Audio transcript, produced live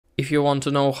If you want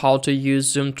to know how to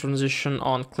use zoom transition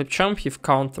on ClipChamp, you've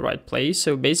come to the right place.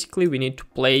 So basically we need to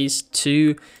place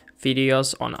two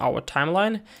videos on our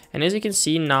timeline, and as you can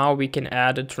see now we can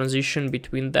add a transition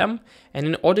between them, and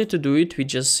in order to do it we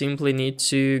just simply need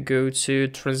to go to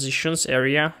transitions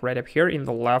area right up here in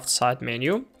the left side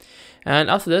menu, and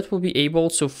after that we'll be able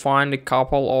to find a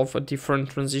couple of different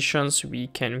transitions we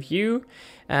can view.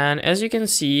 And as you can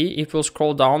see, if we'll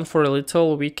scroll down for a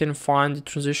little, we can find the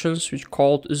transitions which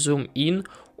called zoom in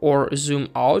or zoom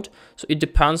out. So it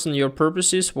depends on your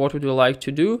purposes, what would you like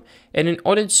to do. And in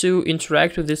order to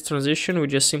interact with this transition, we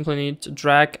just simply need to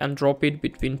drag and drop it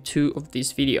between two of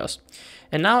these videos.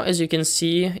 And now as you can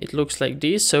see, it looks like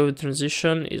this. So the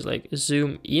transition is like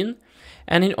zoom in.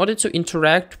 And in order to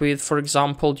interact with, for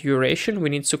example, duration, we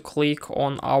need to click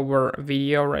on our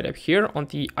video right up here on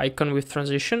the icon with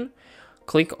transition.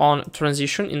 Click on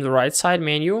transition in the right side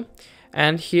menu,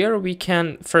 and here we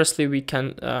can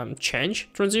change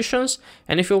transitions,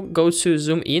 and if we'll go to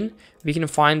zoom in we can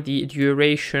find the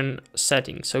duration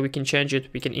setting, so we can change it,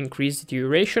 we can increase the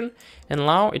duration, and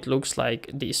now it looks like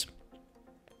this.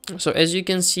 So as you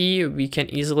can see, we can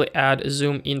easily add a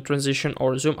zoom in transition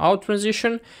or zoom out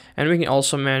transition, and we can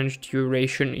also manage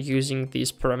duration using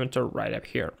this parameter right up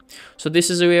here. So this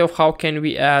is a way of how can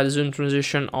we add zoom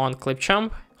transition on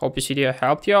ClipChamp. Hope this video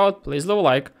helped you out. Please leave a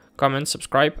like, comment,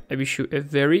 subscribe. I wish you a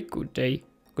very good day.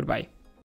 Goodbye.